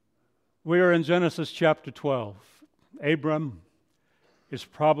We are in Genesis chapter 12. Abram is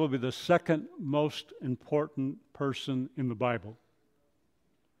probably the second most important person in the Bible.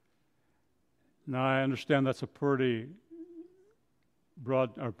 Now, I understand that's a pretty broad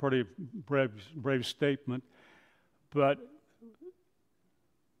or pretty brave statement, but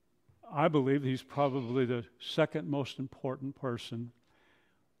I believe he's probably the second most important person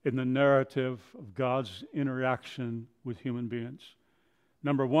in the narrative of God's interaction with human beings.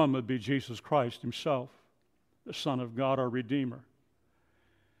 Number one would be Jesus Christ himself, the Son of God, our Redeemer.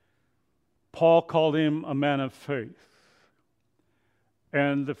 Paul called him a man of faith.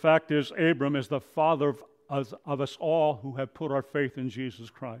 And the fact is, Abram is the father of us all who have put our faith in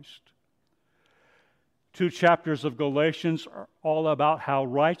Jesus Christ. 2 chapters of Galatians are all about how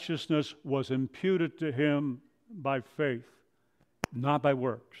righteousness was imputed to him by faith, not by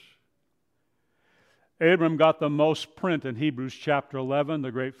works. Abram got the most print in Hebrews chapter 11,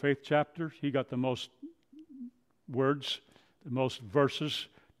 the great faith chapter. He got the most words, the most verses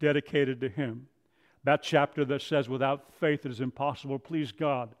dedicated to him. That chapter that says, without faith it is impossible to please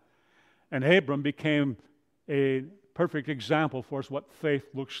God. And Abram became a perfect example for us what faith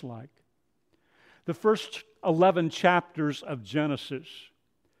looks like. The first 11 chapters of Genesis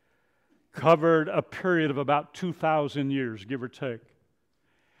covered a period of about 2,000 years, give or take.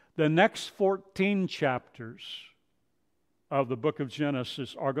 The next 14 chapters of the book of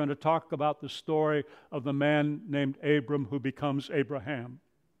Genesis are going to talk about the story of the man named Abram who becomes Abraham.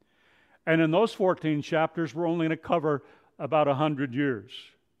 And in those 14 chapters, we're only going to cover about 100 years.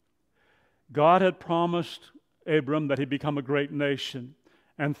 God had promised Abram that he'd become a great nation,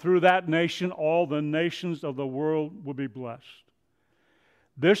 and through that nation, all the nations of the world will be blessed.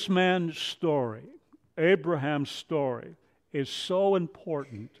 This man's story, Abraham's story, is so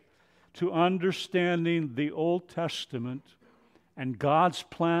important to understanding the Old Testament and God's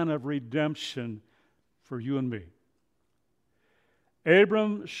plan of redemption for you and me.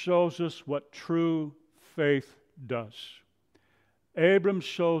 Abram shows us what true faith does. Abram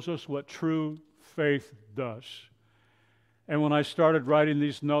shows us what true faith does. And when I started writing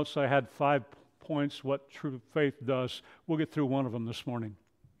these notes, I had 5 points what true faith does. We'll get through one of them this morning.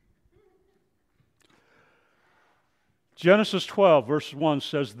 Genesis 12, verse 1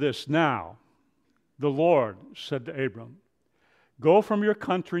 says this, "Now the Lord said to Abram, go from your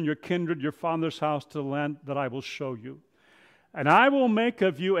country and your kindred, your father's house, to the land that I will show you. And I will make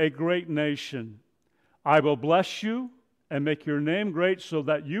of you a great nation. I will bless you and make your name great so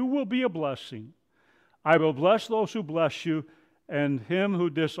that you will be a blessing. I will bless those who bless you, and him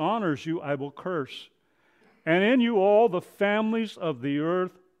who dishonors you I will curse. And in you all the families of the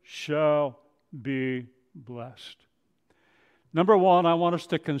earth shall be blessed." Number one, I want us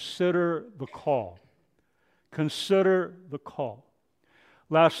to consider the call. Consider the call.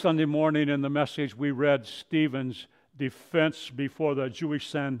 Last Sunday morning in the message, we read Stephen's defense before the Jewish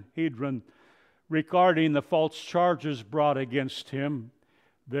Sanhedrin regarding the false charges brought against him.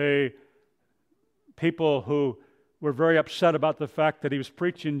 People who were very upset about the fact that he was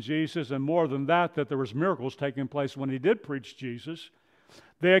preaching Jesus, and more than that there was miracles taking place when he did preach Jesus.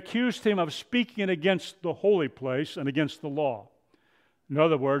 They accused him of speaking against the holy place and against the law. In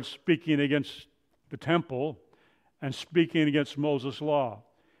other words, speaking against the temple and speaking against Moses' law.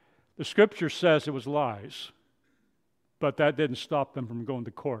 The Scripture says it was lies, but that didn't stop them from going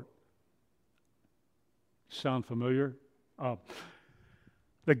to court. Sound familiar? He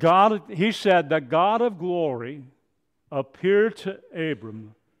said, the God of glory appeared to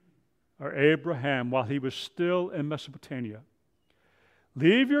Abraham while he was still in Mesopotamia.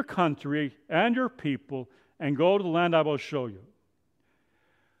 Leave your country and your people and go to the land I will show you.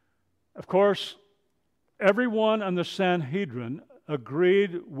 Of course, everyone in the Sanhedrin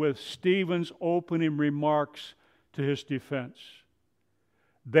agreed with Stephen's opening remarks to his defense.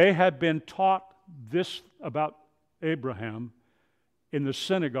 They had been taught this about Abraham in the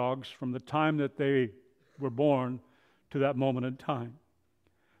synagogues from the time that they were born to that moment in time.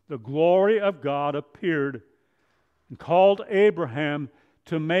 The glory of God appeared and called Abraham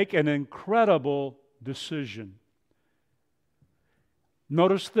to make an incredible decision.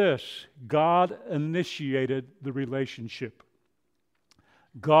 Notice this, God initiated the relationship.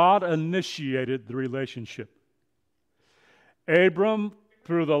 God initiated the relationship. Abram,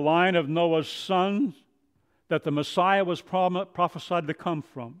 through the line of Noah's sons, that the Messiah was prophesied to come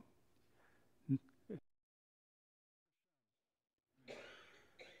from.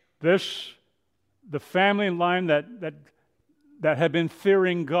 The family line that had been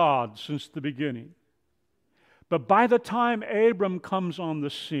fearing God since the beginning. But by the time Abram comes on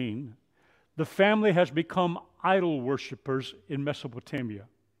the scene, the family has become idol worshipers in Mesopotamia.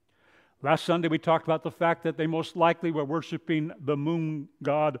 Last Sunday we talked about the fact that they most likely were worshiping the moon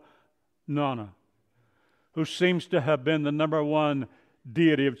god Nana, who seems to have been the number one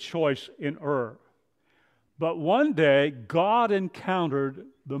deity of choice in Ur. But one day, God encountered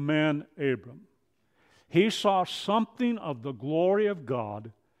the man Abram. He saw something of the glory of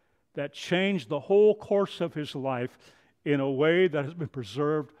God that changed the whole course of his life in a way that has been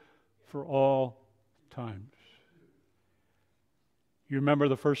preserved for all times. You remember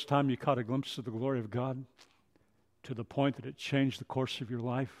the first time you caught a glimpse of the glory of God to the point that it changed the course of your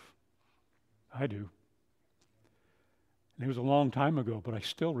life? I do. And it was a long time ago, but I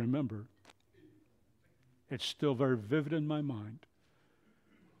still remember. It's still very vivid in my mind.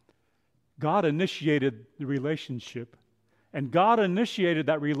 God initiated the relationship, and God initiated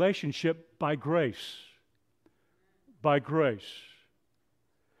that relationship by grace. By grace.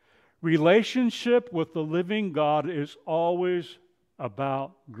 Relationship with the living God is always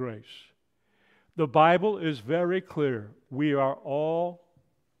about grace. The Bible is very clear. We are all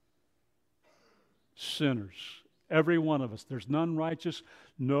sinners. Every one of us. There's none righteous,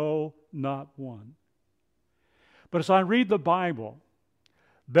 no, not one. But as I read the Bible,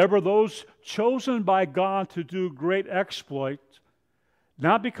 there were those chosen by God to do great exploits,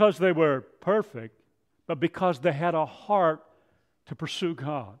 not because they were perfect, but because they had a heart to pursue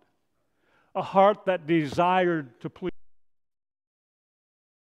God, a heart that desired to please.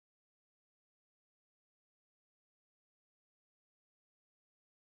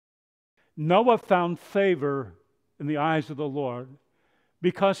 Noah found favor in the eyes of the Lord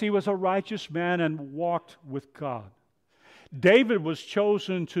because he was a righteous man and walked with God. David was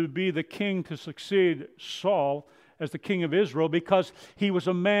chosen to be the king to succeed Saul as the king of Israel because he was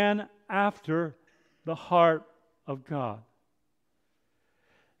a man after the heart of God.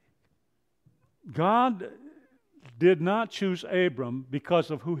 God did not choose Abram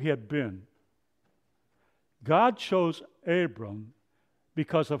because of who he had been. God chose Abram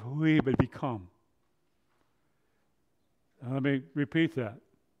because of who he would become. Now, let me repeat that,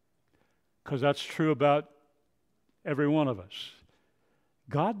 because that's true about every one of us.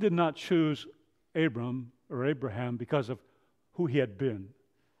 God did not choose Abram or Abraham because of who he had been.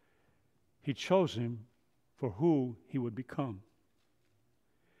 He chose him for who he would become.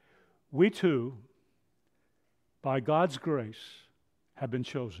 We too, by God's grace, have been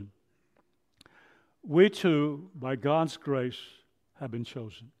chosen. We too, by God's grace, have been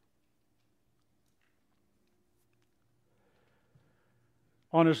chosen.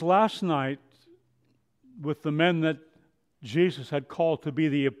 On his last night, with the men that Jesus had called to be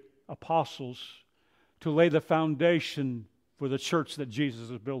the apostles, to lay the foundation for the church that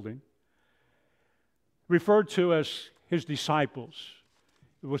Jesus is building, referred to as his disciples.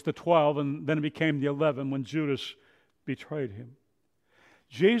 It was the 12, and then it became the 11 when Judas betrayed him.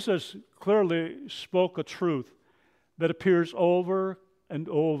 Jesus clearly spoke a truth that appears over and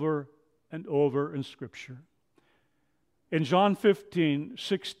over and over in Scripture. In John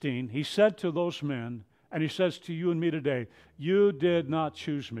 15:16, he said to those men, and he says to you and me today, you did not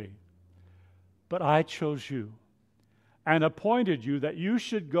choose me, but I chose you and appointed you that you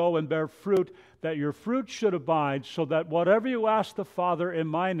should go and bear fruit, that your fruit should abide, so that whatever you ask the Father in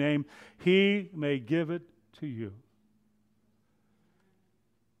my name, he may give it to you.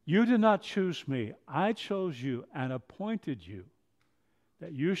 You did not choose me. I chose you and appointed you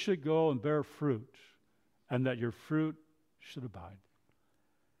that you should go and bear fruit, and that your fruit should abide.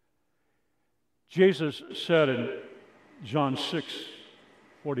 Jesus said in John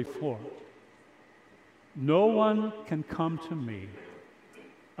 6:44, no one can come to me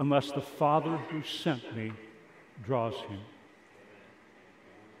unless the Father who sent me draws him.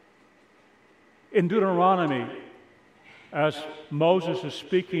 In Deuteronomy, as Moses is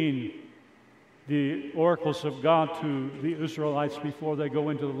speaking the oracles of God to the Israelites before they go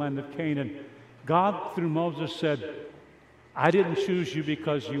into the land of Canaan, God, through Moses, said, I didn't choose you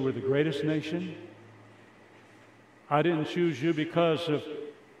because you were the greatest nation. I didn't choose you because of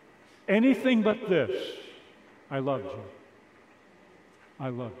anything but this. I loved you. I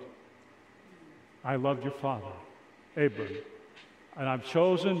loved you. I loved your father, Abram. And I've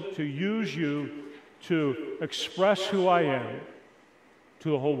chosen to use you to express who I am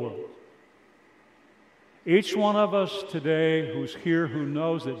to the whole world. Each one of us today who's here who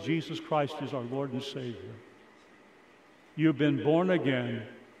knows that Jesus Christ is our Lord and Savior, you've been born again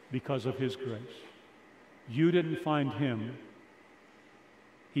because of his grace. You didn't find him.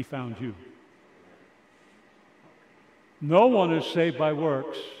 He found you. No one is saved by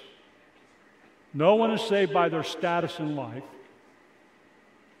works. No one is saved by their status in life.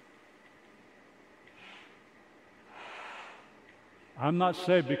 I'm not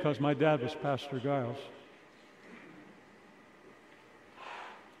saved because my dad was Pastor Giles.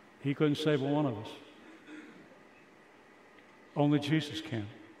 He couldn't save one of us. Only Jesus can.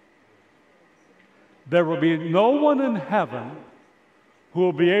 There will be no one in heaven who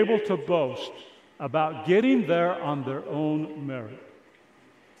will be able to boast about getting there on their own merit.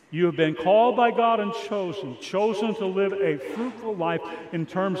 You have been called by God and chosen to live a fruitful life in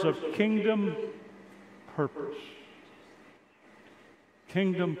terms of kingdom purpose.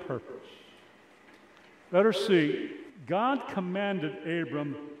 Kingdom purpose. Letter C, God commanded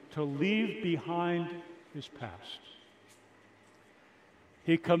Abram to leave behind his past.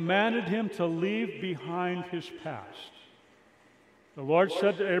 He commanded him to leave behind his past. The Lord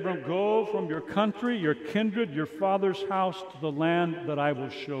said to Abram, go from your country, your kindred, your father's house to the land that I will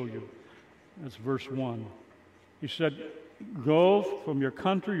show you. That's verse 1. He said, go from your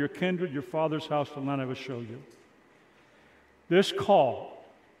country, your kindred, your father's house to the land I will show you. This call,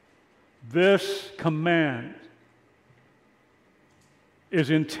 this command is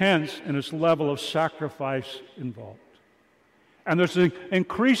intense in its level of sacrifice involved. And there's an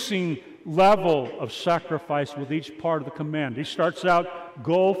increasing level of sacrifice with each part of the command. He starts out,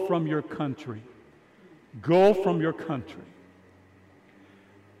 go from your country. Go from your country.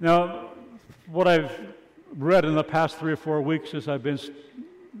 Now, what I've read in the past 3 or 4 weeks as I've been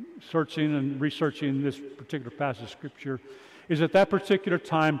searching and researching this particular passage of Scripture is at that particular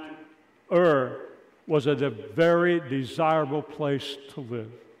time, was a very desirable place to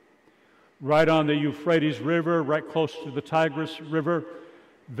live. Right on the Euphrates River, right close to the Tigris River,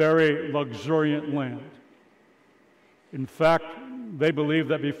 very luxuriant land. In fact, they believe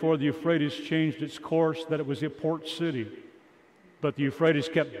that before the Euphrates changed its course, that it was a port city. But the Euphrates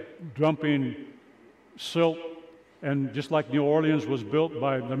kept dumping silt, and just like New Orleans was built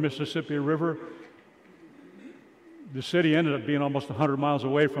by the Mississippi River, the city ended up being almost 100 miles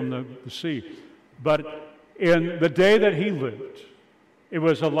away from the sea. But in the day that he lived, it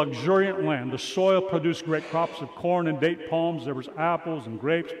was a luxuriant land. The soil produced great crops of corn and date palms. There was apples and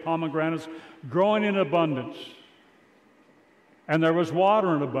grapes, pomegranates, growing in abundance. And there was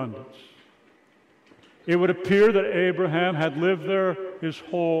water in abundance. It would appear that Abraham had lived there his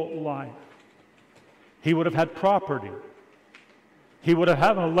whole life. He would have had property. He would have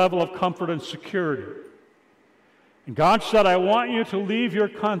had a level of comfort and security. And God said, I want you to leave your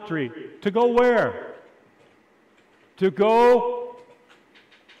country. To go where? To go.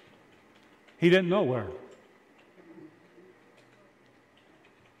 He didn't know where.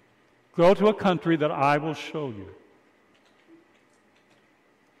 Go to a country that I will show you.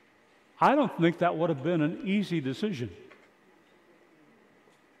 I don't think that would have been an easy decision.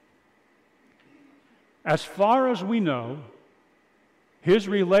 As far as we know, his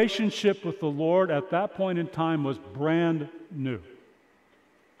relationship with the Lord at that point in time was brand new.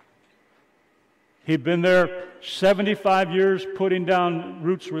 He'd been there 75 years putting down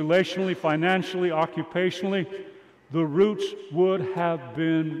roots relationally, financially, occupationally. The roots would have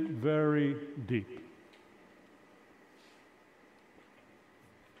been very deep.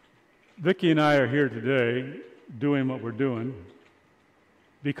 Vicki and I are here today doing what we're doing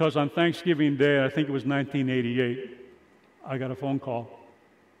because on Thanksgiving Day, I think it was 1988, I got a phone call.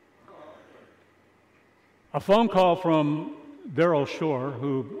 A phone call from Darrell Shore,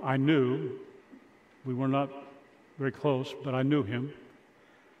 who I knew. We were not very close, but I knew him.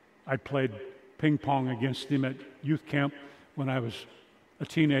 I played ping pong against him at youth camp when I was a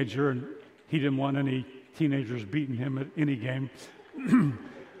teenager, and he didn't want any teenagers beating him at any game.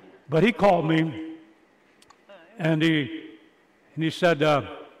 But he called me, and he said,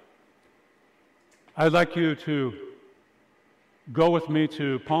 I'd like you to go with me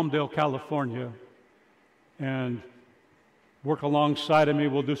to Palmdale, California, and work alongside of me.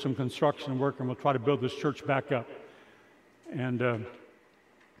 We'll do some construction work, and we'll try to build this church back up. And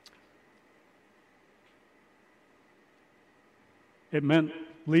it meant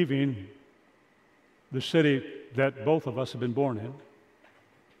leaving the city that both of us had been born in.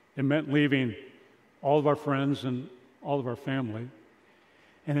 It meant leaving all of our friends and all of our family.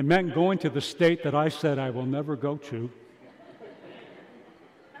 And it meant going to the state that I said I will never go to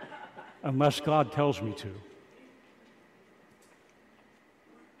unless God tells me to.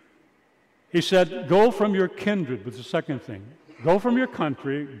 He said, go from your kindred, was the second thing. Go from your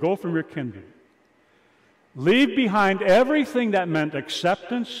country, go from your kindred. Leave behind everything that meant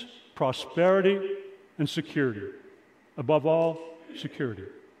acceptance, prosperity, and security. Above all, security.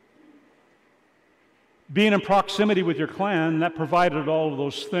 Being in proximity with your clan, that provided all of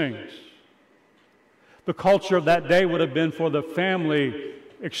those things. The culture of that day would have been for the family,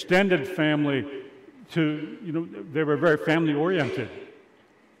 extended family, they were very family-oriented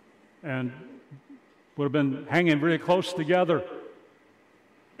and would have been hanging really close together.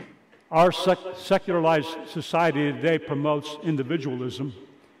 Our secularized society today promotes individualism,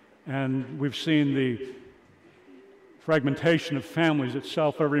 and we've seen the fragmentation of families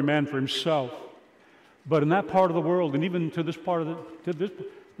itself, every man for himself. But in that part of the world, and even to this part of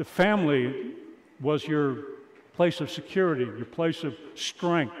the family was your place of security, your place of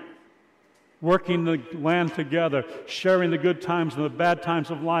strength, working the land together, sharing the good times and the bad times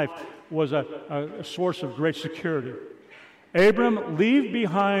of life was a source of great security. Abram, leave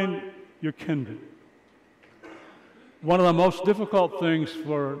behind your kindred. One of the most difficult things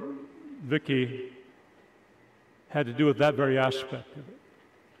for Vicky had to do with that very aspect of it.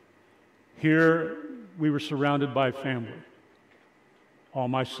 Here, we were surrounded by family. All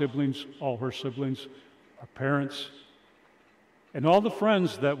my siblings, all her siblings, our parents, and all the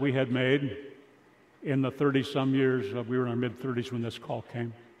friends that we had made in the 30-some years. We were in our mid-30s when this call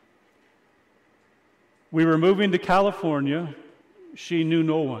came. We were moving to California. She knew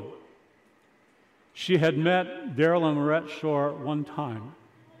no one. She had met Daryl and Lorette Shore one time.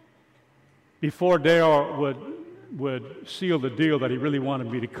 Before Daryl would seal the deal that he really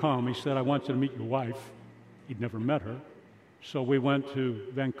wanted me to come, he said, I want you to meet your wife. He'd never met her. So we went to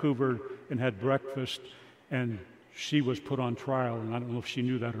Vancouver and had breakfast, and she was put on trial, and I don't know if she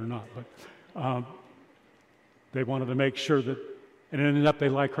knew that or not, but they wanted to make sure that, and it ended up they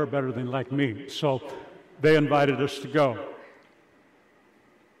like her better than they like me. So they invited us to go.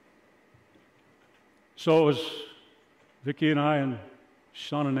 So it was Vicki and I and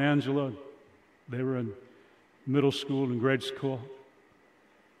Sean and Angela. They were in middle school and grade school.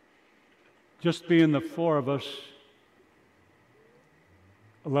 Just being the four of us,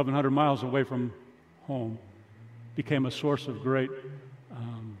 1,100 miles away from home, became a source of great,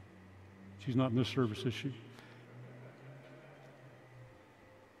 she's not in this service, is she?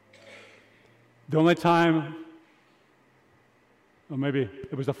 The only time, or maybe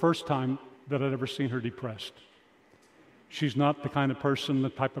it was the first time that I'd ever seen her depressed. She's not the kind of person, the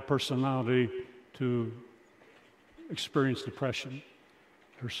type of personality to experience depression.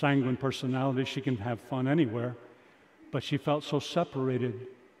 Her sanguine personality, she can have fun anywhere, but she felt so separated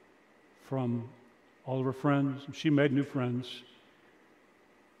from all of her friends. She made new friends.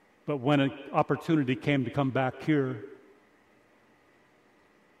 But when an opportunity came to come back here,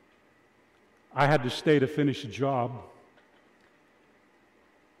 I had to stay to finish a job.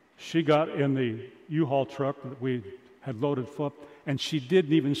 She got in the U-Haul truck that we had loaded up, and she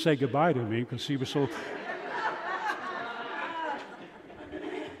didn't even say goodbye to me because she was so...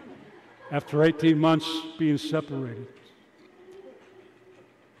 After 18 months being separated.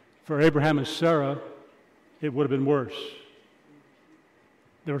 For Abraham and Sarah, it would have been worse.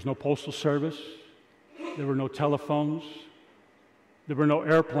 There was no postal service. There were no telephones. There were no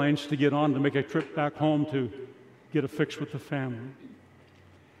airplanes to get on to make a trip back home to get a fix with the family.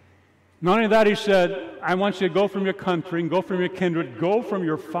 Not only that, he said, I want you to go from your country and go from your kindred, go from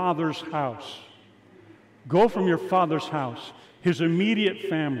your father's house. Go from your father's house, his immediate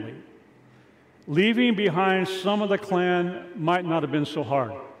family. Leaving behind some of the clan might not have been so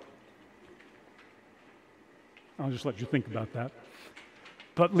hard. I'll just let you think about that.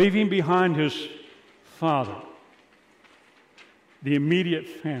 But leaving behind his father, the immediate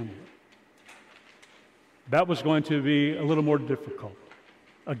family, that was going to be a little more difficult.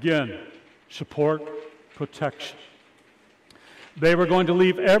 Again, support, protection. They were going to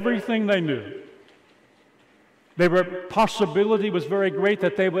leave everything they knew. The possibility was very great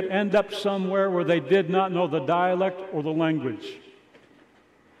that they would end up somewhere where they did not know the dialect or the language.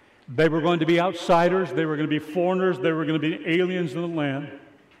 They were going to be outsiders. They were going to be foreigners. They were going to be aliens in the land.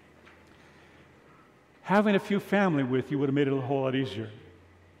 Having a few family with you would have made it a whole lot easier.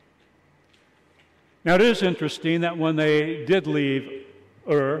 Now, it is interesting that when they did leave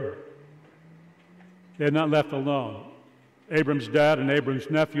Ur, they had not left alone. Abram's dad and Abram's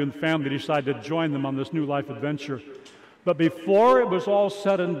nephew and family decided to join them on this new life adventure. But before it was all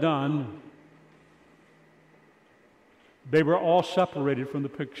said and done, they were all separated from the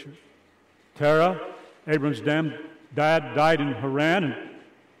picture. Terah, Abram's dad, died in Haran,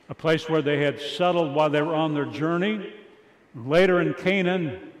 a place where they had settled while they were on their journey. Later in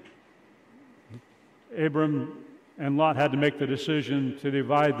Canaan, Abram and Lot had to make the decision to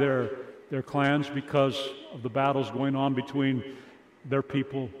divide their clans because of the battles going on between their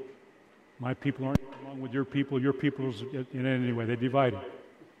people. My people aren't along with your people is in any way. They divided.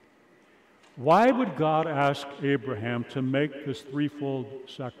 Why would God ask Abraham to make this threefold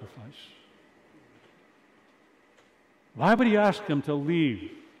sacrifice? Why would he ask him to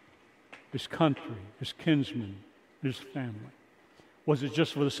leave his country, his kinsmen, his family. Was it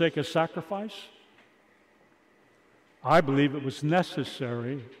just for the sake of sacrifice? I believe it was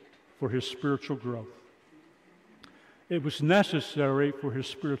necessary for his spiritual growth. It was necessary for his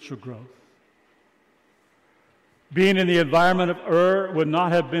spiritual growth. Being in the environment of Ur would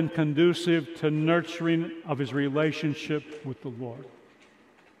not have been conducive to nurturing of his relationship with the Lord.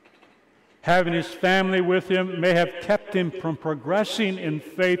 Having his family with him may have kept him from progressing in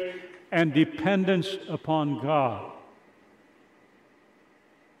faith and dependence upon God.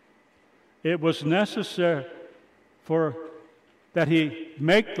 It was necessary that he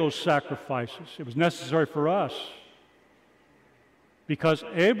make those sacrifices. It was necessary for us because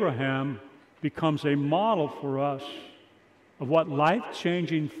Abraham becomes a model for us of what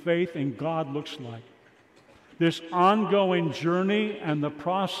life-changing faith in God looks like. This ongoing journey and the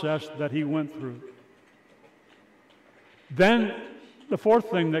process that he went through. Then, the fourth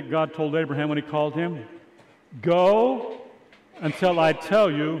thing that God told Abraham when he called him, go until I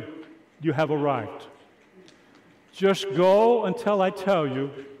tell you you have arrived. Just go until I tell you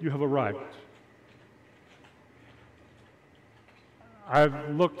you have arrived. I've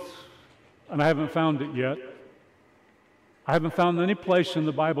looked and I haven't found it yet. I haven't found any place in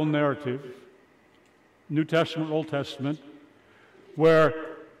the Bible narrative, New Testament, Old Testament,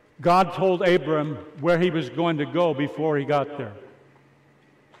 where God told Abram where he was going to go before he got there.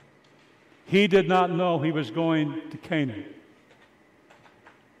 He did not know he was going to Canaan.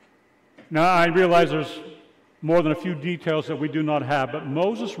 Now, I realize there's more than a few details that we do not have, but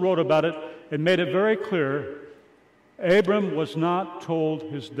Moses wrote about it and made it very clear Abram was not told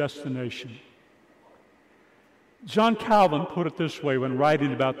his destination. John Calvin put it this way when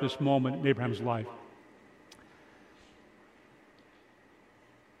writing about this moment in Abraham's life.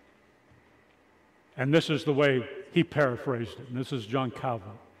 And this is the way he paraphrased it, and this is John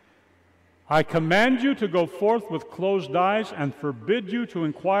Calvin. I command you to go forth with closed eyes and forbid you to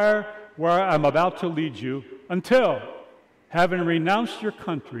inquire where I am about to lead you until, having renounced your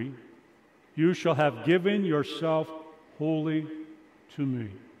country, you shall have given yourself wholly to me.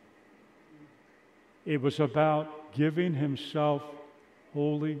 It was about giving himself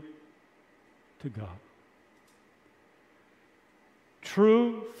wholly to God.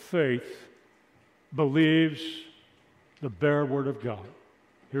 True faith believes the bare word of God.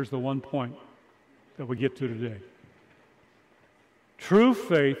 Here's the one point that we get to today. True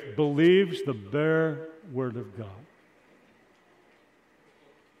faith believes the bare word of God.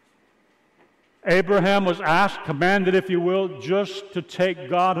 Abraham was asked, commanded, if you will, just to take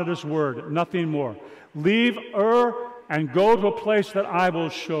God at his word, nothing more. Leave Ur and go to a place that I will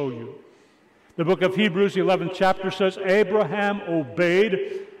show you. The book of Hebrews, the 11th chapter says, Abraham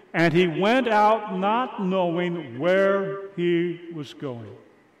obeyed, and he went out not knowing where he was going.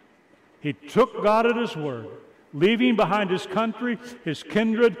 He took God at his word, leaving behind his country, his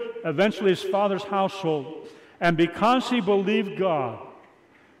kindred, eventually his father's household. And because he believed God,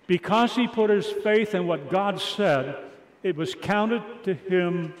 because he put his faith in what God said, it was counted to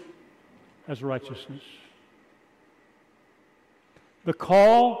him as righteousness. The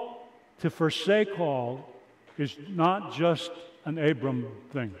call to forsake all is not just an Abram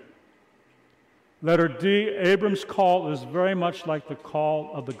thing. Letter D, Abram's call is very much like the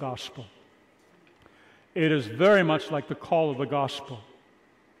call of the gospel. It is very much like the call of the gospel.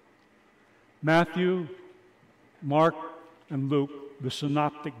 Matthew, Mark, and Luke, the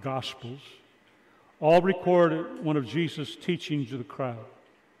synoptic gospels, all record one of Jesus' teachings to the crowd.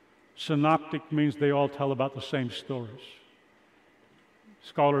 Synoptic means they all tell about the same stories.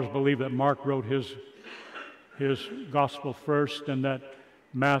 Scholars believe that Mark wrote his gospel first, and that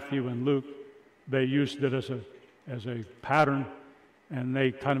Matthew and Luke, they used it as a pattern, and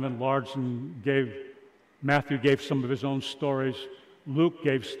they kind of enlarged and Matthew gave some of his own stories. Luke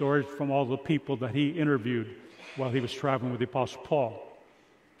gave stories from all the people that he interviewed while he was traveling with the Apostle Paul.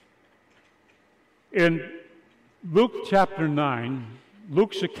 In Luke chapter 9,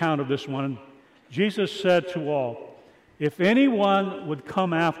 Luke's account of this one, Jesus said to all, if anyone would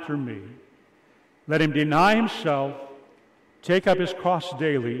come after me, let him deny himself, take up his cross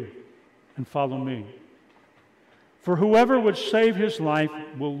daily, and follow me. For whoever would save his life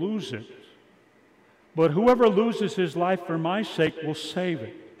will lose it, but whoever loses his life for my sake will save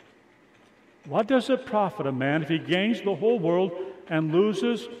it. What does it profit a man if he gains the whole world and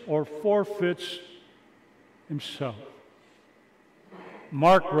loses or forfeits himself?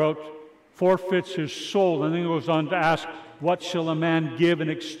 Mark wrote, forfeits his soul, and then goes on to ask, what shall a man give in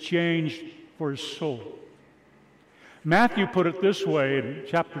exchange for his soul? Matthew put it this way in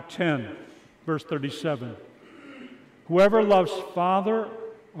chapter 10, verse 37. Whoever loves father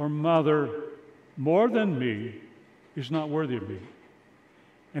or mother more than me is not worthy of me.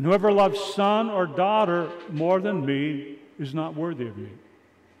 And whoever loves son or daughter more than me is not worthy of me.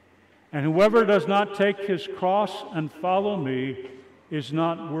 And whoever does not take his cross and follow me is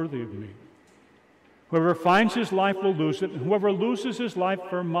not worthy of me. Whoever finds his life will lose it, and whoever loses his life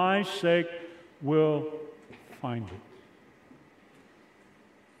for my sake will find it.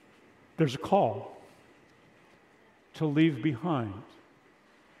 There's a call to leave behind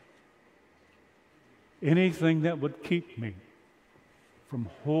anything that would keep me from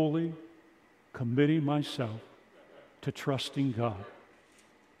wholly committing myself to trusting God.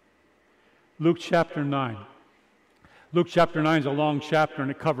 Luke chapter 9. Luke chapter 9 is a long chapter,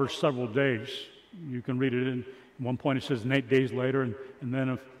 and it covers several days. You can read it in one point. It says 8 days later, and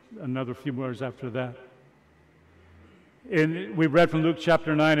then another few words after that. And we read from Luke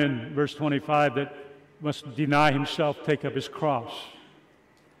chapter 9 and verse 25 that must deny himself, take up his cross.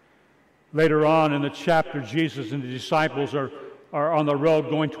 Later on in the chapter, Jesus and the disciples are on the road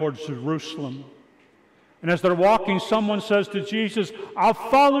going towards Jerusalem. And as they're walking, someone says to Jesus, "I'll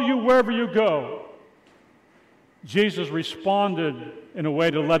follow you wherever you go." Jesus responded in a way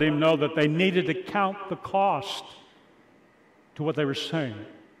to let him know that they needed to count the cost to what they were saying.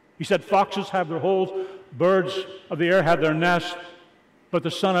 He said, "Foxes have their holes, birds of the air have their nests, but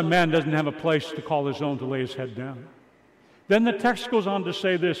the Son of Man doesn't have a place to call his own to lay his head down." Then the text goes on to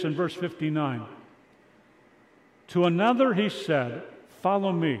say this in verse 59. To another he said,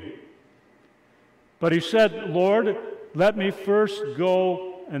 "Follow me." But he said, "Lord, let me first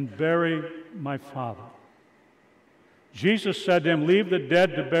go and bury my father." Jesus said to him, "Leave the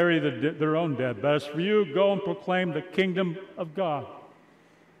dead to bury their own dead. But as for you, go and proclaim the kingdom of God."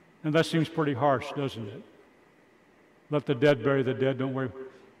 And that seems pretty harsh, doesn't it? Let the dead bury the dead, don't worry.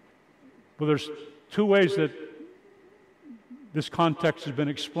 Well, there's two ways that this context has been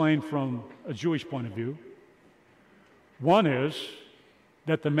explained from a Jewish point of view. One is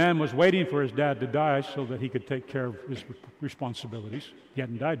that the man was waiting for his dad to die so that he could take care of his responsibilities. He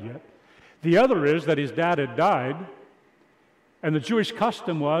hadn't died yet. The other is that his dad had died, and the Jewish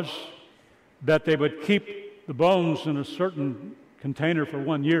custom was that they would keep the bones in a certain container for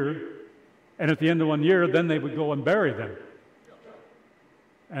 1 year, and at the end of 1 year, then they would go and bury them.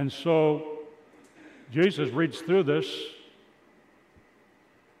 And so Jesus reads through this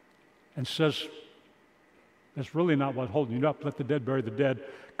and says, that's really not what's holding you up. Let the dead bury the dead.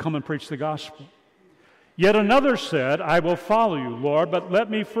 Come and preach the gospel. Yet another said, "I will follow you, Lord, but let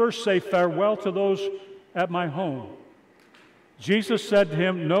me first say farewell to those at my home." Jesus said to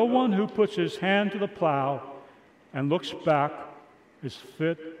him, "No one who puts his hand to the plow and looks back is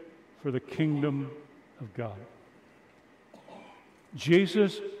fit for the kingdom of God."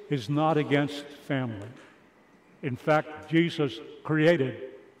 Jesus is not against family. In fact, Jesus created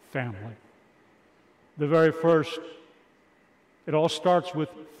family. The very first, it all starts with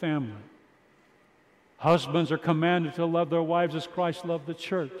family. Husbands are commanded to love their wives as Christ loved the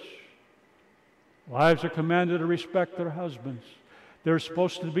church. Wives are commanded to respect their husbands. There's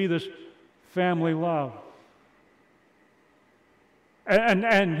supposed to be this family love.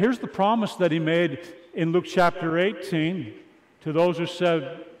 And here's the promise that he made in Luke chapter 18 to those who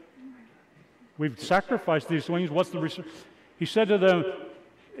said, "We've sacrificed these things. What's the reason?" He said to them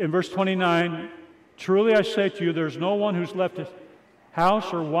in verse 29, "Truly I say to you, there's no one who's left his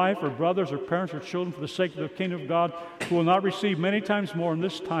house or wife or brothers or parents or children for the sake of the kingdom of God who will not receive many times more in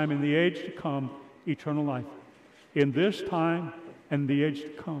this time, in the age to come, eternal life." In this time and the age to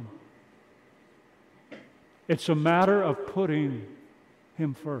come. It's a matter of putting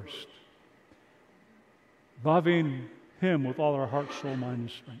him first. Loving him with all our heart, soul, mind,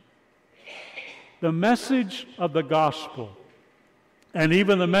 and strength. The message of the gospel, and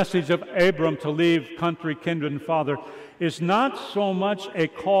even the message of Abram to leave country, kindred, and father, is not so much a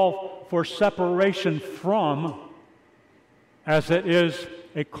call for separation from as it is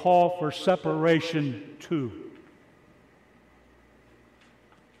a call for separation to.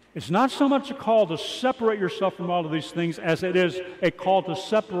 It's not so much a call to separate yourself from all of these things as it is a call to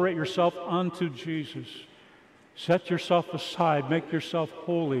separate yourself unto Jesus. Set yourself aside. Make yourself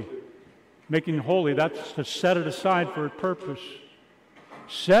holy. Making holy, that's to set it aside for a purpose.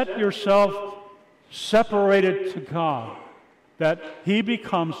 Set yourself separated to God, that he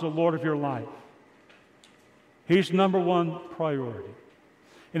becomes the Lord of your life. He's number one priority.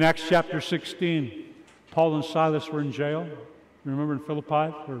 In Acts chapter 16, Paul and Silas were in jail. Remember in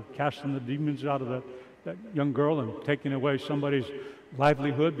Philippi, for casting the demons out of that young girl and taking away somebody's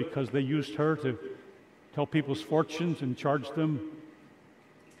livelihood because they used her to tell people's fortunes and charge them.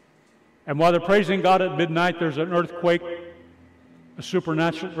 And while they're praising God at midnight, there's an earthquake, a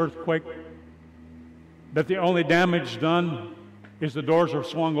supernatural earthquake, that the only damage done is the doors are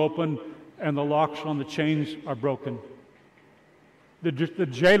swung open and the locks on the chains are broken. The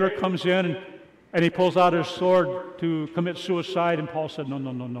jailer comes in and he pulls out his sword to commit suicide, and Paul said,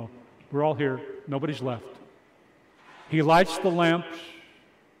 no. We're all here. Nobody's left. He lights the lamps,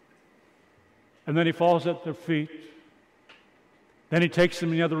 and then he falls at their feet. Then he takes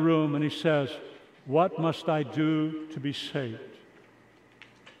them in the other room and he says, what must I do to be saved?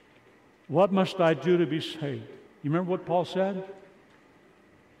 What must I do to be saved? You remember what Paul said?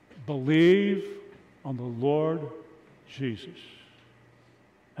 Believe on the Lord Jesus,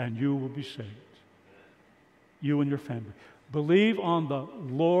 and you will be saved. You and your family. Believe on the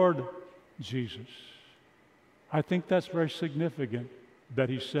Lord Jesus. I think that's very significant that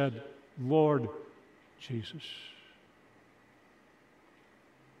he said, Lord Jesus.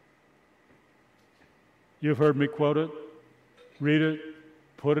 You've heard me quote it, read it,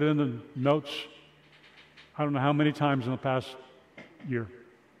 put it in the notes. I don't know how many times in the past year.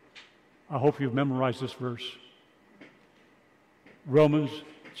 I hope you've memorized this verse. Romans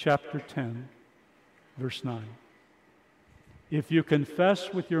chapter 10, verse 9. If you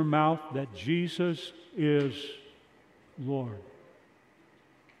confess with your mouth that Jesus is Lord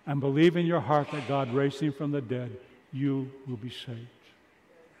and believe in your heart that God raised him from the dead, you will be saved.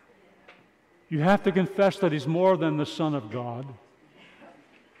 You have to confess that he's more than the Son of God.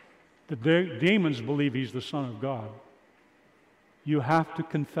 The demons believe he's the Son of God. You have to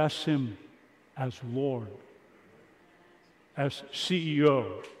confess him as Lord, as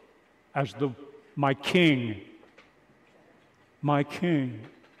CEO, as my King. My King.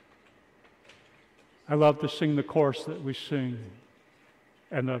 I love to sing the chorus that we sing.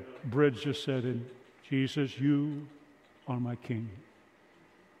 And the bridge just said, in Jesus, you are my King.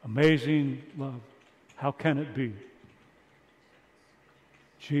 Amazing love. How can it be?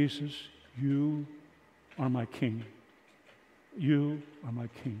 Jesus, you are my King. You are my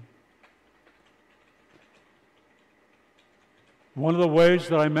King. One of the ways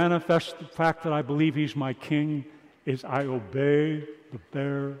that I manifest the fact that I believe he's my King is I obey the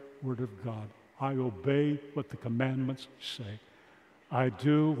bare word of God. I obey what the commandments say. I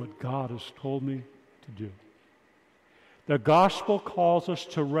do what God has told me to do. The gospel calls us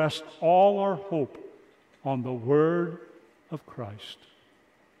to rest all our hope on the word of Christ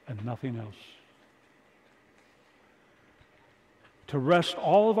and nothing else. To rest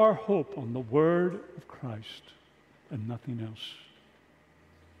all of our hope on the word of Christ and nothing else.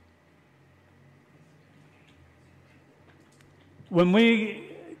 When we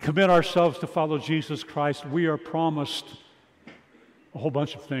commit ourselves to follow Jesus Christ, we are promised a whole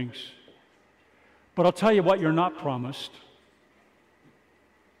bunch of things. But I'll tell you what you're not promised.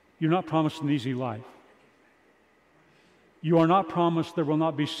 You're not promised an easy life. You are not promised there will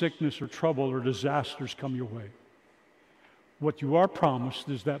not be sickness or trouble or disasters come your way. What you are promised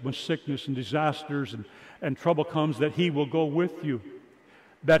is that when sickness and disasters and trouble comes, that he will go with you,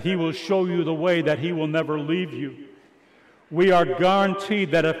 that he will show you the way, that he will never leave you. We are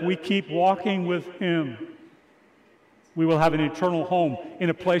guaranteed that if we keep walking with him, we will have an eternal home in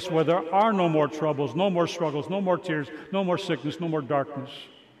a place where there are no more troubles, no more struggles, no more tears, no more sickness, no more darkness.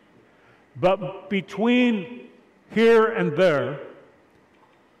 But between here and there,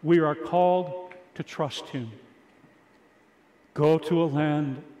 we are called to trust him. Go to a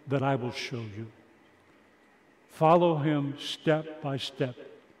land that I will show you. Follow him step by step.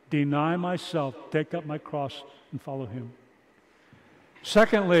 Deny myself, take up my cross, and follow him.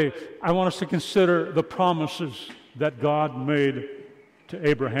 Secondly, I want us to consider the promises that God made to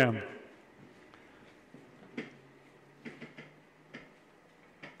Abraham.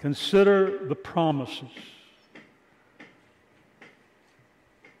 Consider the promises.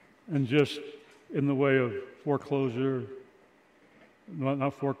 And just in the way of foreclosure,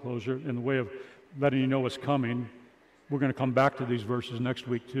 not foreclosure, in the way of letting you know what's coming, we're going to come back to these verses next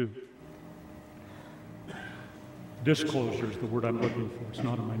week too. Disclosure is the word I'm looking for. It's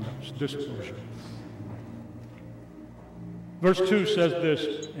not in my notes. Disclosure. Verse 2 says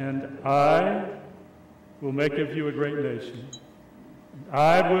this, and I will make of you a great nation.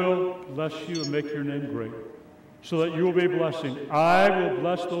 I will bless you and make your name great, so that you will be a blessing. I will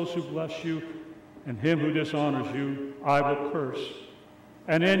bless those who bless you, and him who dishonors you I will curse.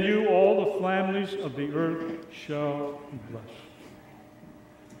 And in you all the families of the earth shall be blessed.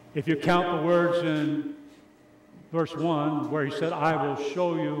 If you count the words in verse 1, where he said, I will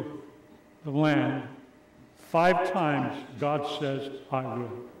show you the land, 5 times God says, I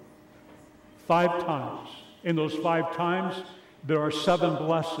will. 5 times. In those 5 times, there are 7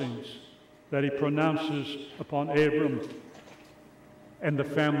 blessings that he pronounces upon Abram. and the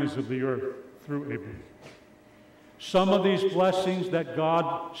families of the earth through Abram. Some of these blessings that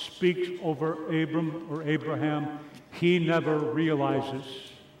God speaks over Abram or Abraham, he never realizes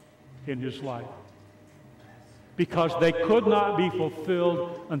in his life, because they could not be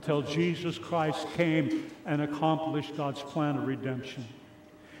fulfilled until Jesus Christ came and accomplished God's plan of redemption.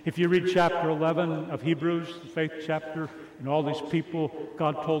 If you read chapter 11 of Hebrews, the faith chapter, and all these people,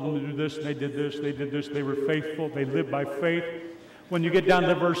 God told them to do this, and they did this, they did this, they were faithful, they lived by faith. When you get down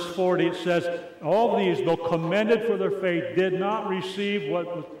to verse 40, it says, all these, though commended for their faith, did not receive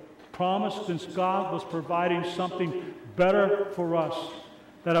what was promised, since God was providing something better for us,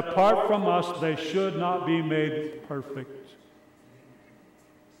 that apart from us, they should not be made perfect.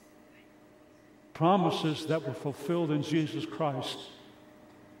 Promises that were fulfilled in Jesus Christ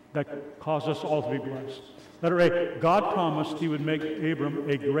that cause us all to be blessed. Letter A, God promised he would make Abram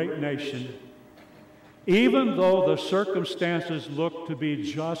a great nation, even though the circumstances looked to be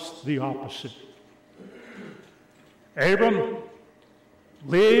just the opposite. Abram,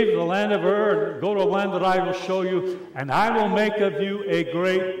 leave the land of Ur and go to a land that I will show you, and I will make of you a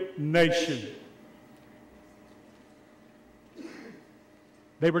great nation.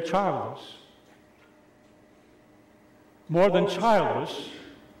 They were childless. More than childless,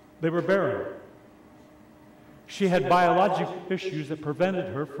 they were barren. She had biological issues that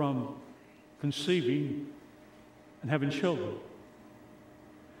prevented her from conceiving and having children.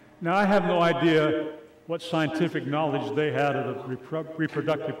 Now, I have no idea what scientific knowledge they had of the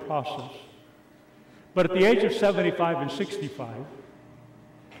reproductive process. But at the age of 75 and 65,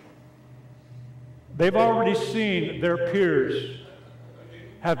 they've already seen their peers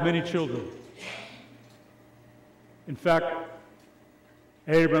have many children. In fact,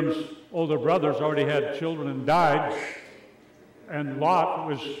 Abram's older brothers already had children and died, and Lot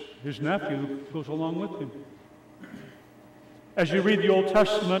was his nephew who goes along with him. As you read the Old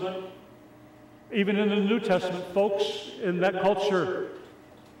Testament, even in the New Testament, folks in that culture,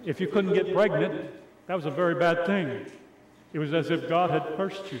 if you couldn't get pregnant, that was a very bad thing. It was as if God had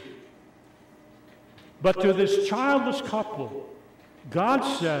cursed you. But to this childless couple, God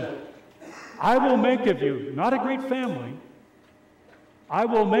said, I will make of you, not a great family, I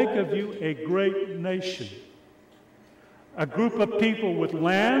will make of you a great nation. A group of people with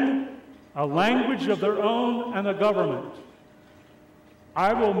land, a language of their own, and a government.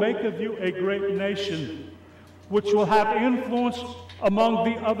 I will make of you a great nation, which will have influence among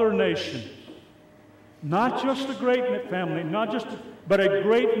the other nations. Not just a great family, but a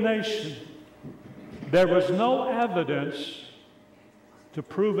great nation. There was no evidence to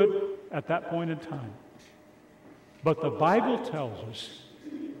prove it at that point in time. But the Bible tells us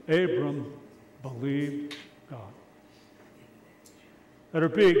Abram believed God. Letter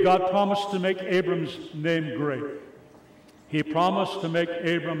B, God promised to make Abram's name great. He promised to make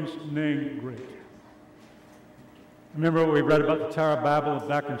Abram's name great. Remember what we read about the Tower of Babel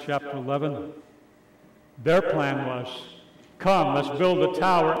back in chapter 11? Their plan was, come, let's build a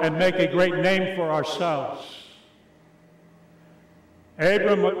tower and make a great name for ourselves.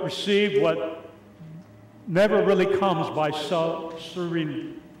 Abram received what never really comes by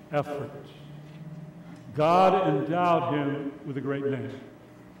self-serving effort. God endowed him with a great name,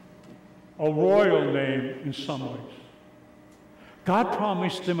 a royal name in some ways. God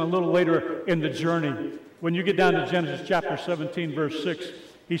promised him a little later in the journey. When you get down to Genesis chapter 17, verse 6,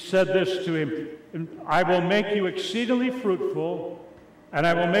 he said this to him, I will make you exceedingly fruitful, and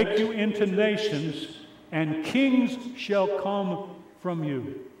I will make you into nations, and kings shall come from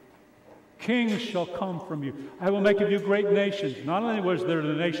you. Kings shall come from you. I will make of you great nations. Not only was there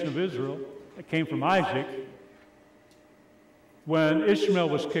the nation of Israel that came from Isaac, when Ishmael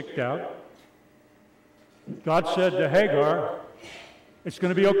was kicked out, God said to Hagar, it's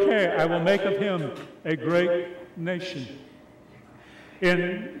going to be okay. I will make of him a great nation.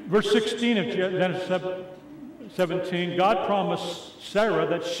 In verse 16 of Genesis 17, God promised Sarah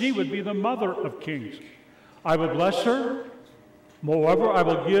that she would be the mother of kings. I will bless her. Moreover, I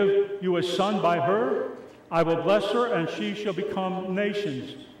will give you a son by her. I will bless her, and she shall become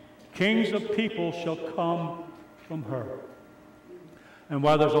nations. Kings of people shall come from her. And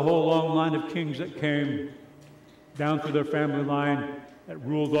while there's a whole long line of kings that came down through their family line that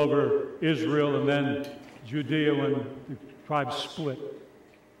ruled over Israel and then Judea when the tribes split,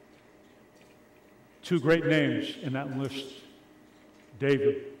 two great names in that list.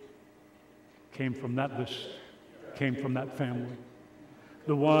 David came from that list, came from that family.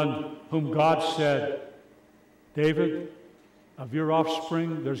 The one whom God said, David, of your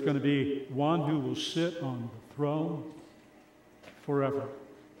offspring, there's going to be one who will sit on the throne forever.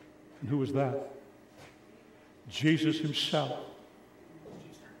 And who was that? Jesus himself.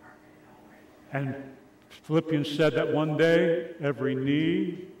 And Philippians said that one day every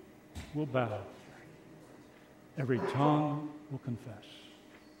knee will bow, every tongue will confess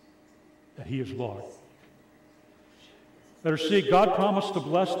that he is Lord. Let us see, God promised to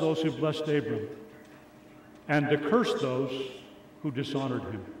bless those who blessed Abram and to curse those who dishonored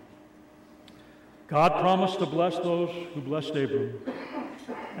him. God promised to bless those who blessed Abram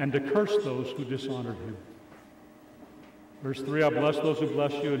and to curse those who dishonored him. Verse 3, I bless those who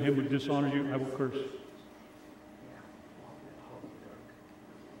bless you, and him who dishonors you I will curse.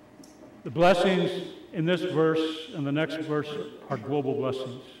 The blessings in this verse and the next verse are global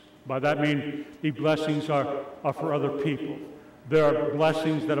blessings. By that I mean the blessings are for other people. There are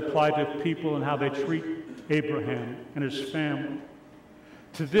blessings that apply to people and how they treat Abraham and his family.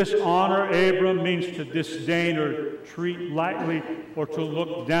 To dishonor Abram means to disdain or treat lightly or to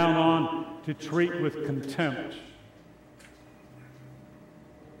look down on, to treat with contempt.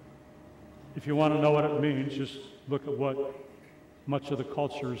 If you want to know what it means, just look at what much of the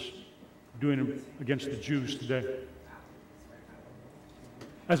culture is doing against the Jews today.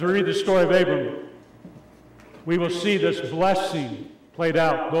 As we read the story of Abram, we will see this blessing played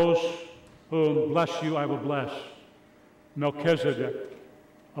out. Those whom bless you, I will bless. Melchizedek,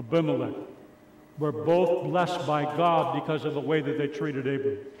 Abimelech were both blessed by God because of the way that they treated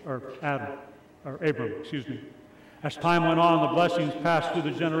Abram. As time went on, the blessings passed through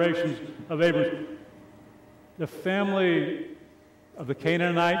the generations of Abram. The family of the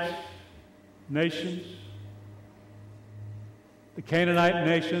Canaanite nations,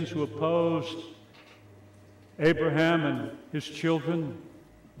 who opposed Abraham and his children,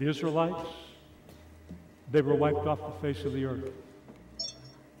 the Israelites, they were wiped off the face of the earth.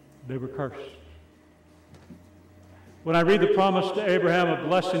 They were cursed. When I read the promise to Abraham of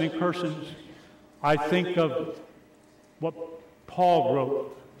blessing and cursings, I think of what Paul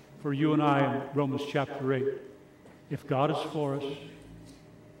wrote for you and I in Romans chapter 8. If God is for us,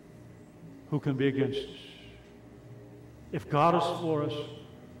 who can be against us? If God is for us,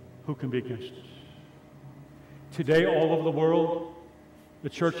 who can be against us? Today, all over the world, the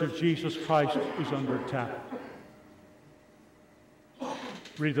Church of Jesus Christ is under attack.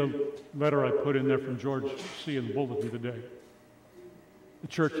 Read the letter I put in there from George C. in the bulletin today. The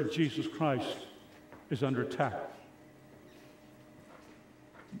Church of Jesus Christ is under attack.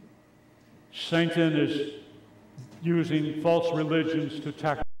 Satan is using false religions to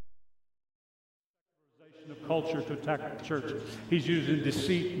attack of culture, to attack the church. He's using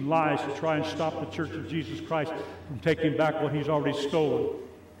deceit and lies to try and stop the Church of Jesus Christ from taking back what he's already stolen.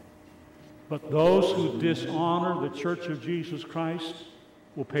 But those who dishonor the Church of Jesus Christ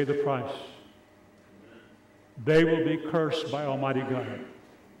will pay the price. They will be cursed by Almighty God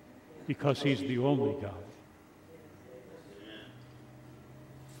because he's the only God.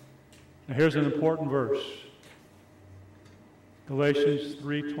 Now here's an important verse. Galatians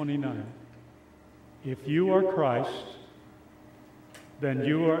 3:29. If you are Christ, then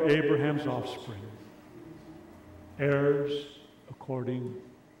you are Abraham's offspring, heirs according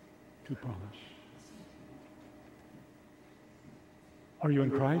to promise. Are you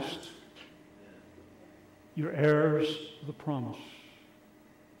in Christ? You're heirs of the promise.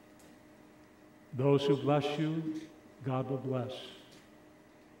 Those who bless you, God will bless.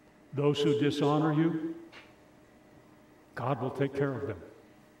 Those who dishonor you, God will take care of them.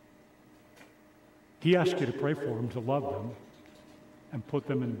 He asks you to pray for them, to love them, and put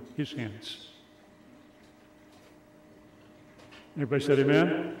them in his hands. Everybody said amen?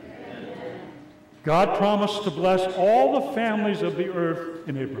 Amen. God promised to bless all the families of the earth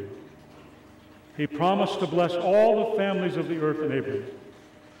in Abram. He promised to bless all the families of the earth in Abram.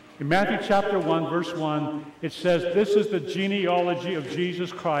 In Matthew chapter 1, verse 1, it says, this is the genealogy of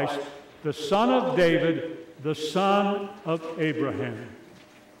Jesus Christ, the son of David, the son of Abraham.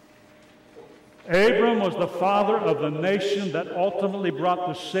 Abram was the father of the nation that ultimately brought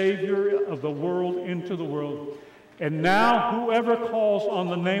the Savior of the world into the world. And now whoever calls on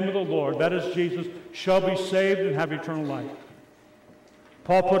the name of the Lord, that is Jesus, shall be saved and have eternal life.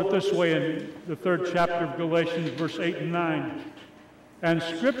 Paul put it this way in the 3rd chapter of Galatians, verse 8 and 9. And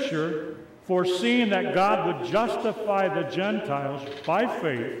Scripture, foreseeing that God would justify the Gentiles by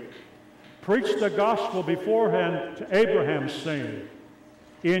faith, preached the gospel beforehand to Abraham, saying,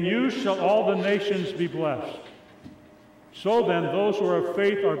 in you shall all the nations be blessed. So then, those who are of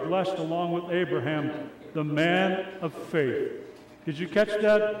faith are blessed along with Abraham, the man of faith. Did you catch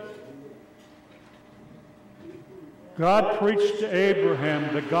that? God preached to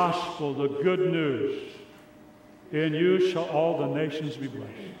Abraham the gospel, the good news. In you shall all the nations be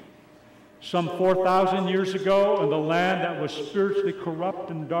blessed. Some 4,000 years ago, in the land that was spiritually corrupt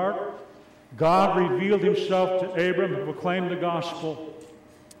and dark, God revealed himself to Abram and proclaimed the gospel.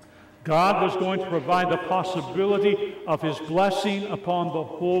 God was going to provide the possibility of his blessing upon the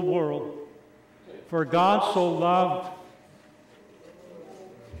whole world. For God so loved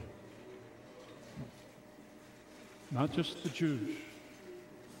not just the Jews.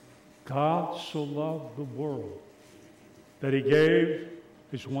 God so loved the world that he gave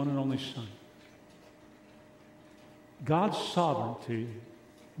his one and only Son. God's sovereignty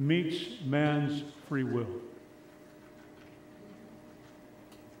meets man's free will.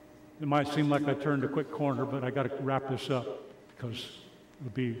 It might seem like I turned a quick corner, but I got to wrap this up because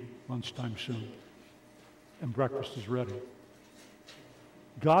it'll be lunchtime soon and breakfast is ready.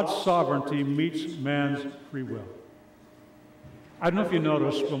 God's sovereignty meets man's free will. I don't know if you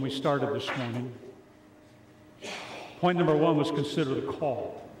noticed when we started this morning, point number one was consider the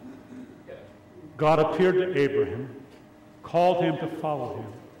call. God appeared to Abraham, called him to follow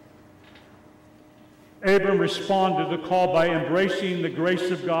him. Abram responded to the call by embracing the grace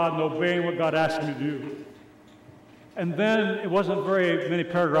of God and obeying what God asked him to do. And then it wasn't very many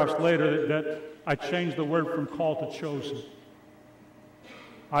paragraphs later that I changed the word from call to chosen.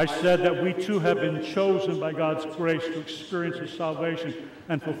 I said that we too have been chosen by God's grace to experience his salvation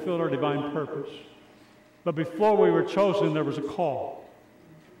and fulfill our divine purpose. But before we were chosen, there was a call.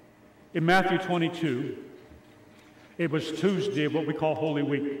 In Matthew 22, it was Tuesday, what we call Holy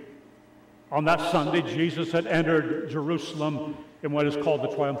Week. On that Sunday, Jesus had entered Jerusalem in what is called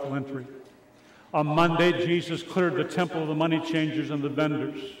the triumphal entry. On Monday, Jesus cleared the temple of the money changers and the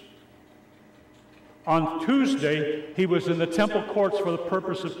vendors. On Tuesday, he was in the temple courts for the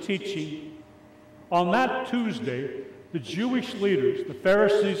purpose of teaching. On that Tuesday, the Jewish leaders, the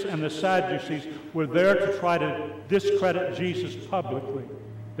Pharisees and the Sadducees, were there to try to discredit Jesus publicly.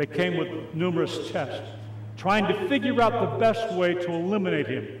 They came with numerous tests, trying to figure out the best way to eliminate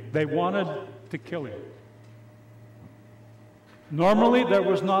him. They wanted to kill him. Normally, there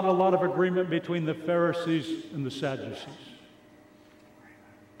was not a lot of agreement between the Pharisees and the Sadducees.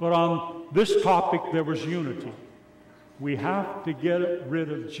 But on this topic, there was unity. We have to get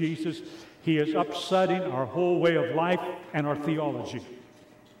rid of Jesus. He is upsetting our whole way of life and our theology.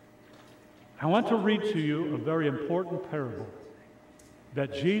 I want to read to you a very important parable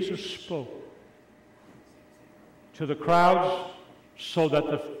that Jesus spoke to the crowds so that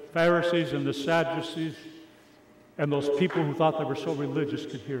the Pharisees and the Sadducees and those people who thought they were so religious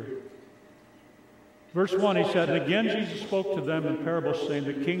could hear it. Verse 1, he said, "And again Jesus spoke to them in parables, saying,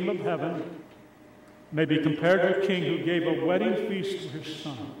 The kingdom of heaven may be compared to a king who gave a wedding feast to his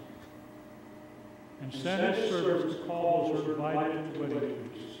son, and sent his servants to call those who were invited to the wedding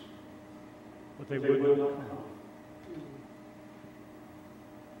feast. But they would not come.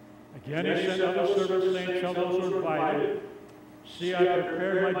 Again he sent other servants, saying, Tell those who are invited, See, I have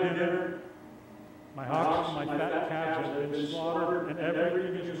prepared my dinner. My oxen and my fat calves have been slaughtered, and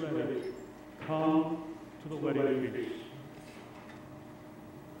everything is ready. Come to the wedding feast.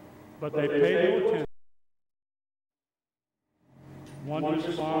 But they paid no attention. One to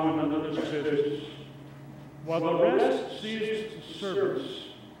his farm, another to his business, while the rest seized the servants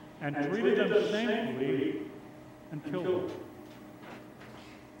and treated them shamefully and killed them."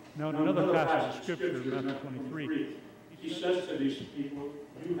 Now, in another passage of Scripture, in Matthew 23, he says to these people,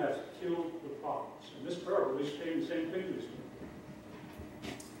 "You have killed the prophets." In this parable, he's saying the same thing to these people.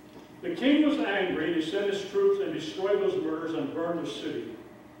 The king was angry, and he sent his troops and destroyed those murders and burned the city.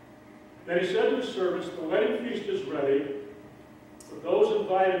 Then he said to his servants, "The wedding feast is ready, but those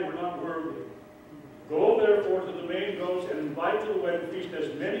invited were not worthy. Go therefore to the main roads and invite to the wedding feast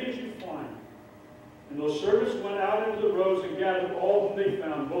as many as you find." And those servants went out into the roads and gathered all whom they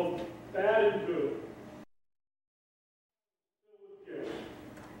found, both bad and good.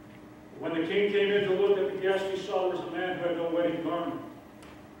 When the king came in to look at the guests, he saw there was a man who had no wedding garment.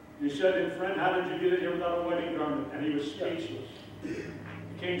 And he said to him, "Friend, how did you get in here without a wedding garment?" And he was speechless.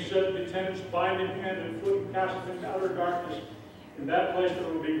 The king said to the attendants, "Bind him hand and foot and cast him into outer darkness. In that place there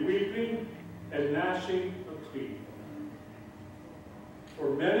will be weeping and gnashing of teeth.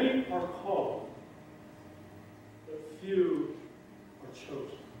 For many are called, but few are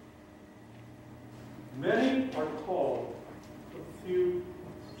chosen." Many are called, but few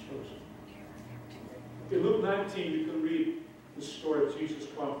are chosen. In Luke 19, you can read the story of Jesus'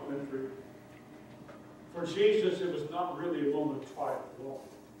 triumphal entry. For Jesus, it was not really a moment of triumph at all.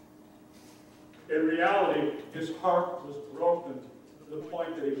 In reality, his heart was broken to the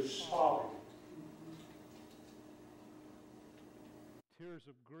point that he was sobbing. Tears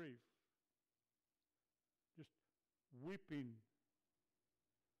of grief, just weeping,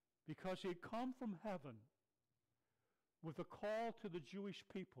 because he had come from heaven with a call to the Jewish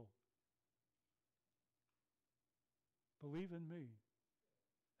people Believe in me,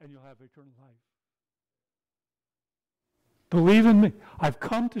 and you'll have eternal life. Believe in me. I've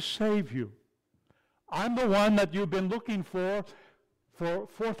come to save you. I'm the one that you've been looking for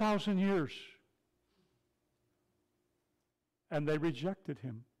 4,000 years. And they rejected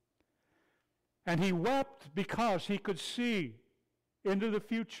him. And he wept because he could see into the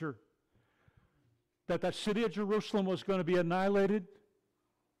future that city of Jerusalem was going to be annihilated.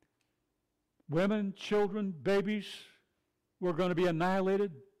 Women, children, babies were going to be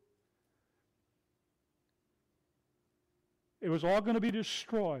annihilated. It was all going to be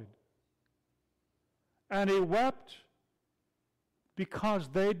destroyed. And he wept because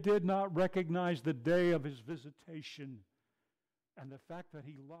they did not recognize the day of his visitation and the fact that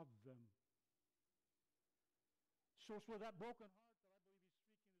he loved them. So it's with that broken heart that I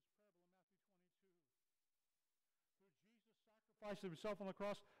believe he's speaking this parable in Matthew 22. Through Jesus' sacrifice of himself on the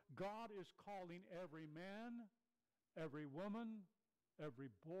cross, God is calling every man, every woman, every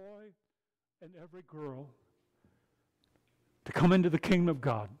boy, and every girl to come into the kingdom of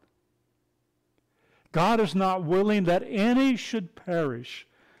God. God is not willing that any should perish,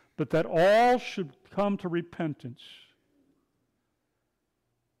 but that all should come to repentance.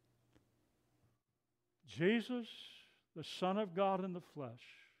 Jesus, the Son of God in the flesh,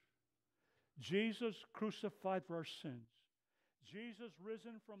 Jesus crucified for our sins, Jesus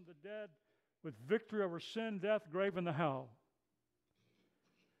risen from the dead with victory over sin, death, grave, and the hell.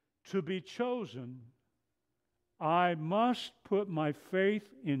 To be chosen, I must put my faith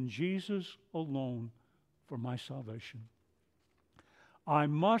in Jesus alone for my salvation. I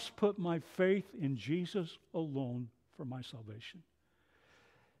must put my faith in Jesus alone for my salvation.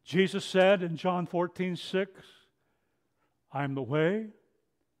 Jesus said in John 14:6, I am the way,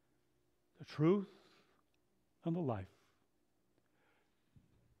 the truth, and the life.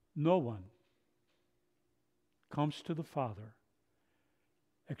 No one comes to the Father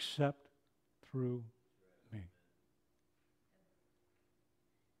except through me.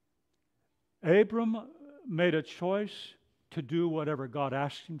 Abram made a choice to do whatever God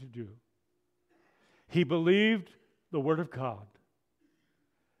asked him to do. He believed the Word of God,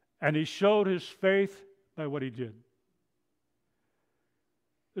 and he showed his faith by what he did.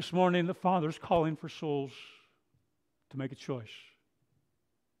 This morning, the Father's calling for souls to make a choice,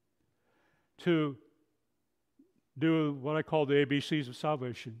 to do what I call the ABCs of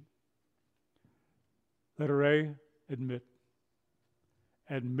salvation. Letter A, admit.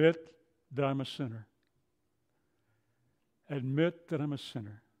 Admit that I'm a sinner. Admit that I'm a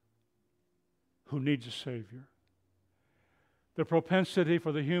sinner who needs a Savior. The propensity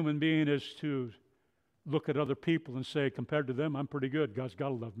for the human being is to look at other people and say, compared to them, I'm pretty good. God's got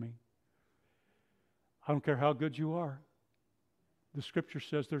to love me. I don't care how good you are. The Scripture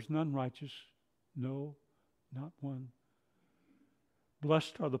says there's none righteous. No, not one.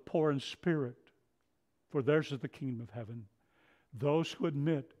 Blessed are the poor in spirit, for theirs is the kingdom of heaven. Those who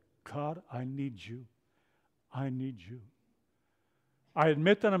admit, God, I need you. I need you. I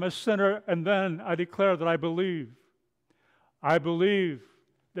admit that I'm a sinner, and then I declare that I believe. I believe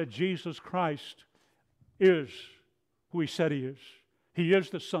that Jesus Christ is who He said He is. He is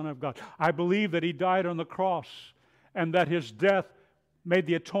the Son of God. I believe that He died on the cross and that His death made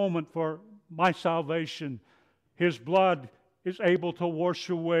the atonement for my salvation. His blood is able to wash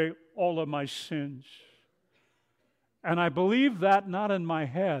away all of my sins. And I believe that not in my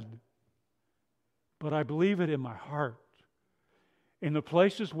head, but I believe it in my heart, in the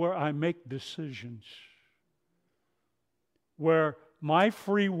places where I make decisions, where my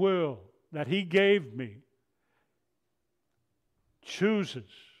free will that He gave me chooses.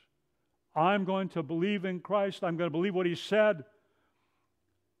 I'm going to believe in Christ. I'm going to believe what He said.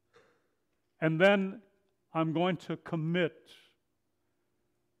 And then I'm going to commit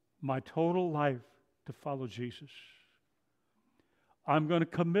my total life to follow Jesus. I'm going to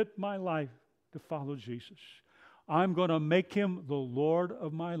commit my life to follow Jesus. I'm going to make Him the Lord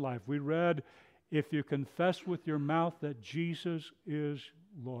of my life. We read, if you confess with your mouth that Jesus is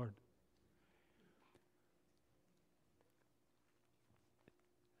Lord.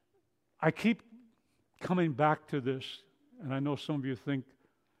 I keep coming back to this, and I know some of you think,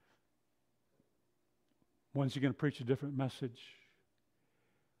 when's he going to preach a different message?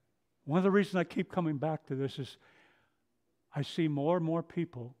 One of the reasons I keep coming back to this is I see more and more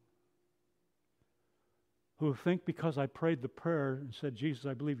people who think because I prayed the prayer and said, Jesus,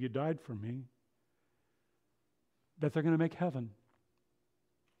 I believe you died for me, that they're going to make heaven.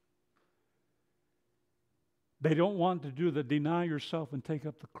 They don't want to do the deny yourself and take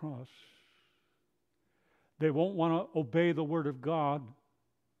up the cross. They won't want to obey the Word of God.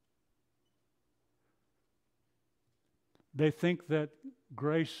 They think that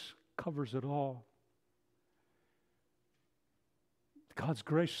grace covers it all. God's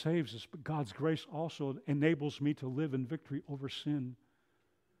grace saves us, but God's grace also enables me to live in victory over sin.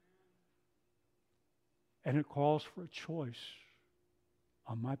 And it calls for a choice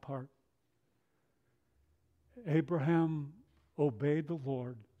on my part. Abraham obeyed the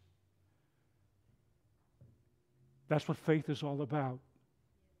Lord. That's what faith is all about.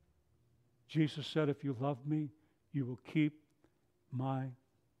 Jesus said, if you love me, you will keep my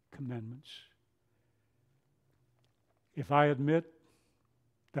commandments. If I admit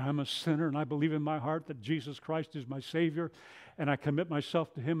that I'm a sinner and I believe in my heart that Jesus Christ is my Savior and I commit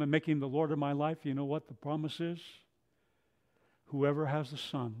myself to Him and make Him the Lord of my life, you know what the promise is? Whoever has the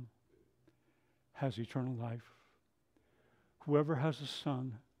Son has eternal life. Whoever has the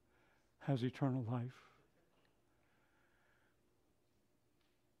Son has eternal life.